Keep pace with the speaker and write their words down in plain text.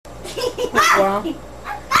Wow.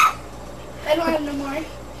 I don't have no more.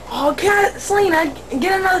 Oh, Selena,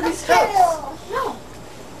 get another piece of toast. No.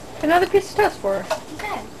 Get another piece of toast for her.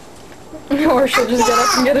 Okay. Or she'll just get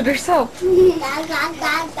up and get it herself. I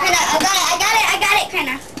got it,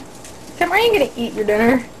 kinda. Tim, are you gonna eat your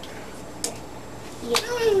dinner?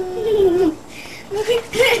 This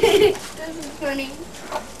is funny.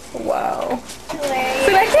 Wow.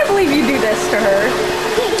 But I can't believe you do this to her.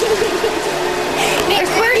 I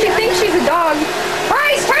swear she thinks she's a dog.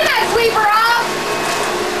 Bryce, turn that sleeper off!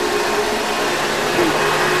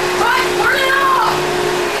 Bryce, turn it off!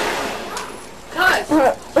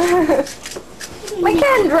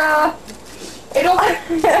 Kendra!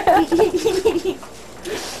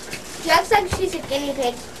 Jack said she's a guinea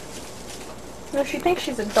pig. No, she thinks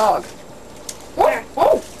she's a dog. Where?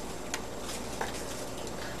 Oh!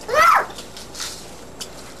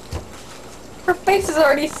 Her face is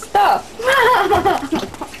already stuffed. I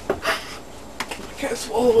can't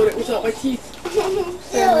swallow it without my teeth.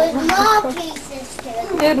 There's more pieces to it.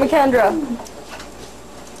 Dude, McKendra.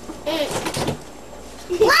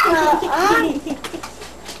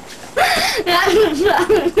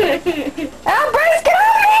 Ah, Bryce, get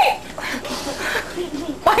off me!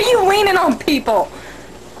 Why are you leaning on people?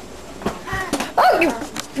 Oh,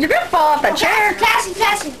 you're gonna fall off the chair.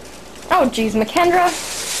 Cassie. Oh, jeez, McKendra.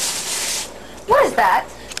 What is that?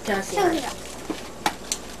 Cassie.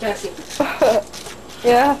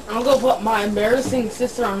 Yeah. I'm gonna put my embarrassing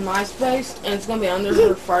sister on MySpace, and it's gonna be under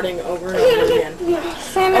her farting over and over again.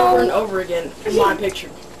 Samuel. Over and over again. In my picture.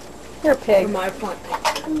 You're a pig. In my front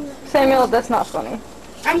picture. Samuel, that's not funny.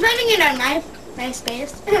 I'm putting it on my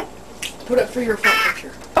MySpace. Put it for your front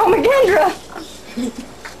picture. Oh, McKendra!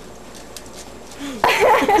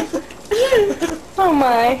 Oh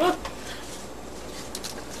my.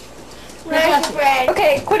 Where's the bread?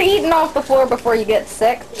 Okay, quit eating off the floor before you get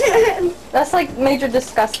sick. That's like major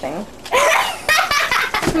disgusting.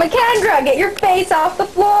 McKendra, get your face off the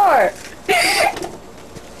floor!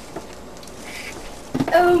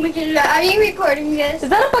 Oh my god, are you recording this? Is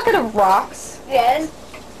that a bucket of rocks? Yes.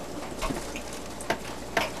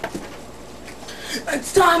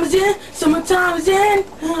 Time is in, summertime is in.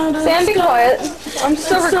 Sam, be quiet. I'm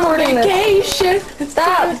still recording this. Vacation.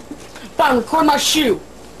 Stop. Fine, record my shoe.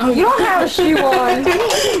 You don't have a shoe on.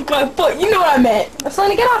 My foot, you know what I meant.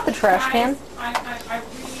 Selena, get off the trash can. I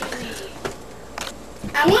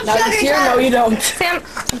want Now sugar this year, toast. no you don't. Sam, I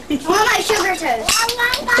want my sugar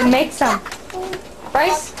toast. then make some.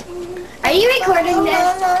 Bryce? Are you recording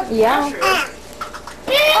this? Yeah.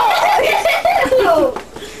 No.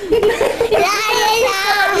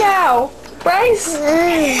 Bryce?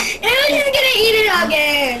 And I'm just gonna eat it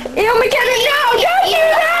again. Ew, McKendra, no! Don't do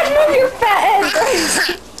that! Move your fat head, Bryce.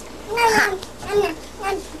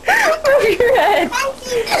 Move your head.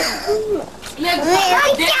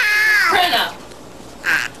 Print up.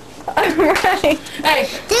 Alright. Hey,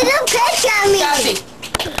 There's a picture of me. Cassie.